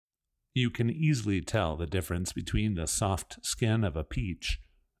You can easily tell the difference between the soft skin of a peach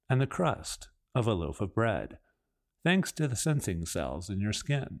and the crust of a loaf of bread, thanks to the sensing cells in your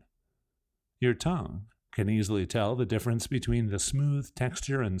skin. Your tongue can easily tell the difference between the smooth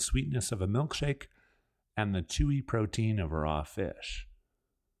texture and sweetness of a milkshake and the chewy protein of raw fish.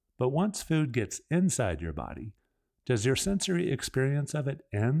 But once food gets inside your body, does your sensory experience of it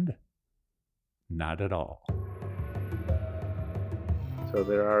end? Not at all. So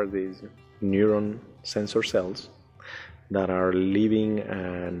there are these neuron sensor cells that are living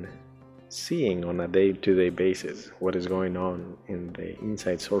and seeing on a day-to-day basis what is going on in the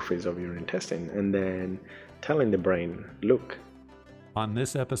inside surface of your intestine, and then telling the brain, look. On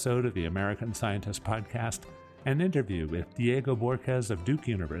this episode of the American Scientist Podcast, an interview with Diego Borges of Duke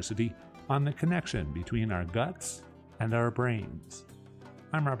University on the connection between our guts and our brains.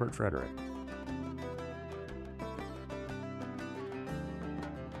 I'm Robert Frederick.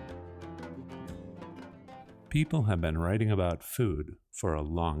 People have been writing about food for a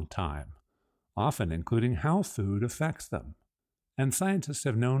long time, often including how food affects them. And scientists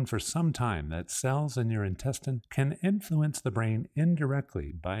have known for some time that cells in your intestine can influence the brain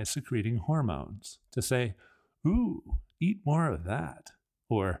indirectly by secreting hormones to say, ooh, eat more of that,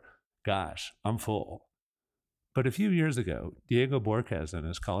 or gosh, I'm full. But a few years ago, Diego Borges and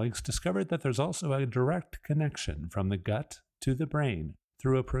his colleagues discovered that there's also a direct connection from the gut to the brain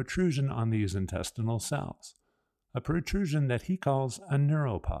through a protrusion on these intestinal cells, a protrusion that he calls a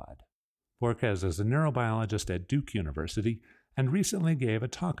neuropod. Borges is a neurobiologist at Duke University and recently gave a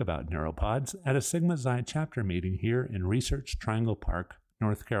talk about neuropods at a Sigma Xi chapter meeting here in Research Triangle Park,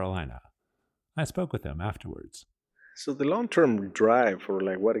 North Carolina. I spoke with him afterwards. So the long-term drive for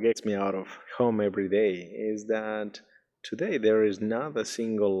what gets me out of home every day is that today there is not a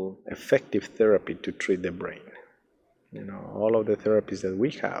single effective therapy to treat the brain. All of the therapies that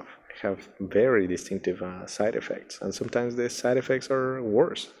we have very distinctive side effects, and sometimes the side effects are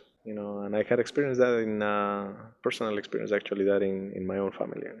worse. And I had experienced that in personal experience, actually, that in my own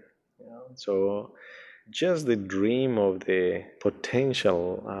family. So just the dream of the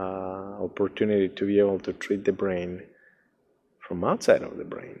potential opportunity to be able to treat the brain from outside of the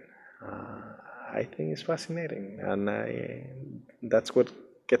brain, I think is fascinating, and that's what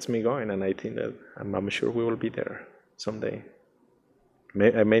gets me going. And I think that I'm sure we will be there someday.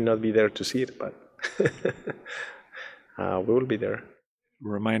 I may not be there to see it, but we will be there.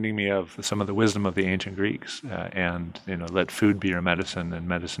 Reminding me of some of the wisdom of the ancient Greeks, and let food be your medicine and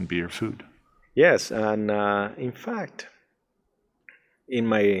medicine be your food. Yes, and in fact, in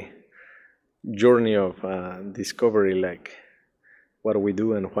my journey of discovery, what we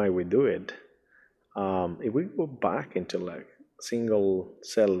do and why we do it, if we go back into single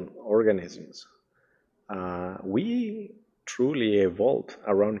cell organisms, we truly evolved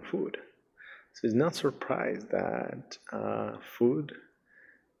around food. So it's not surprised that food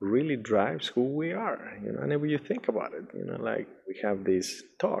really drives who we are. And if you think about it, we have this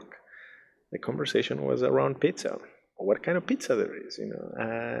talk, the conversation was around pizza, what kind of pizza there is,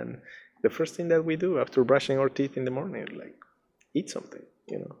 and the first thing that we do after brushing our teeth in the morning is eat something,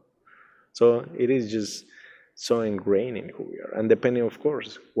 So it is just so ingrained in who we are, and depending, of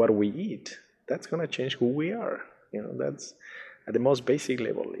course, what we eat, that's going to change who we are. That's at the most basic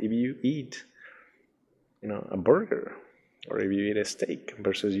level. If you eat a burger, or if you eat a steak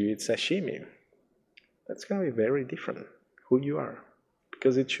versus you eat sashimi, that's going to be very different who you are,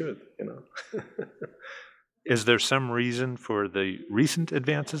 because it should, Is there some reason for the recent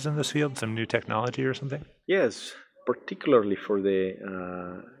advances in this field, some new technology or something? Yes, particularly for the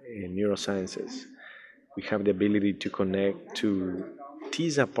neurosciences. We have the ability to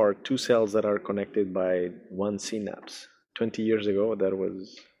tease apart two cells that are connected by one synapse. 20 years ago, that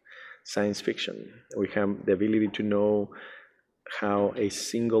was science fiction. We have the ability to know how a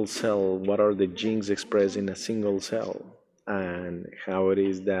single cell, what are the genes expressed in a single cell, and how it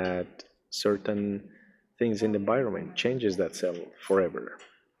is that certain things in the environment changes that cell forever.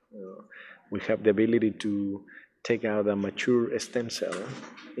 We have the ability to take out a mature stem cell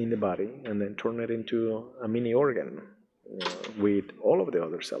in the body and then turn it into a mini organ with all of the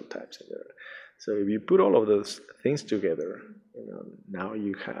other cell types in there. So if you put all of those things together, now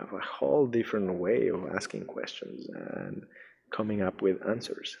you have a whole different way of asking questions and coming up with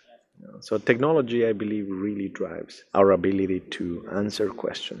answers. So technology, I believe, really drives our ability to answer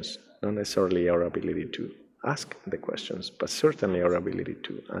questions, not necessarily our ability to ask the questions, but certainly our ability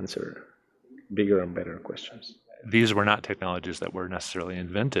to answer bigger and better questions. These were not technologies that were necessarily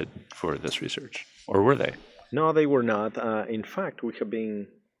invented for this research, or were they? No, they were not. In fact, we have been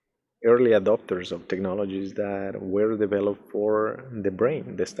early adopters of technologies that were developed for the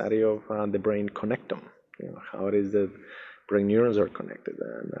brain, the study of the brain connectome, how it is that brain neurons are connected.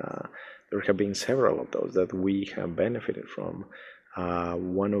 And there have been several of those that we have benefited from.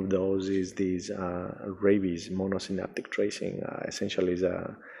 One of those is this rabies monosynaptic tracing. Essentially, is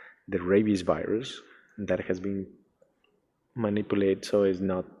the rabies virus that has been manipulated so it's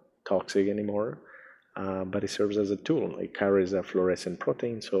not toxic anymore, but it serves as a tool. It carries a fluorescent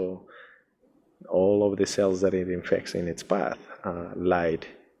protein, so all of the cells that it infects in its path light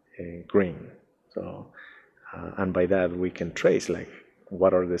green. So, and by that we can trace like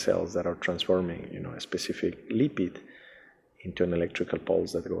what are the cells that are transforming, a specific lipid into an electrical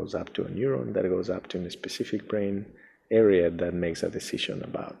pulse that goes up to a neuron, that goes up to a specific brain area that makes a decision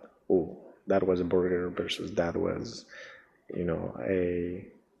about, that was a burger versus that was, a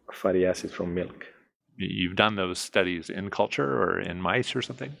fatty acid from milk. You've done those studies in culture or in mice or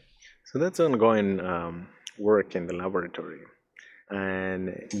something? So that's ongoing work in the laboratory.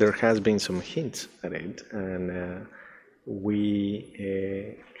 And there has been some hints at it. And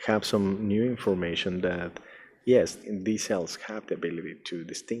we have some new information that, yes, these cells have the ability to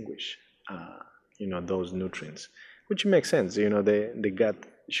distinguish, those nutrients, which makes sense. The gut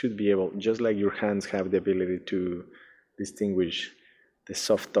should be able, just like your hands have the ability to distinguish the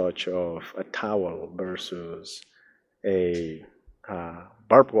soft touch of a towel versus a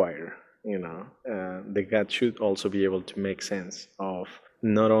barbed wire, the gut should also be able to make sense of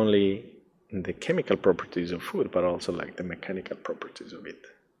not only the chemical properties of food, but also like the mechanical properties of it,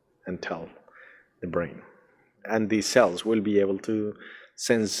 and tell the brain. And these cells will be able to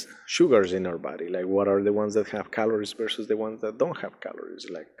sense sugars in our body, like what are the ones that have calories versus the ones that don't have calories,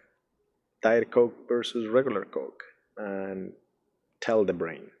 like Diet Coke versus regular Coke, and tell the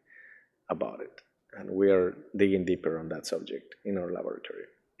brain about it. And we are digging deeper on that subject in our laboratory.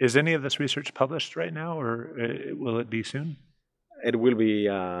 Is any of this research published right now, or will it be soon? It will be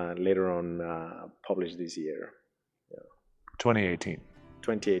later on published this year. 2018.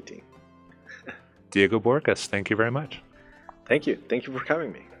 2018. Diego Borges, thank you very much. Thank you. Thank you for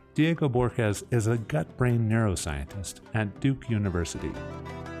having me. Diego Borges is a gut-brain neuroscientist at Duke University.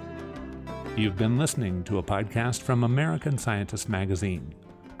 You've been listening to a podcast from American Scientist Magazine,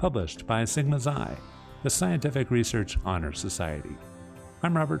 published by Sigma Xi, the Scientific Research Honor Society.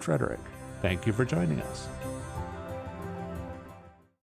 I'm Robert Frederick. Thank you for joining us.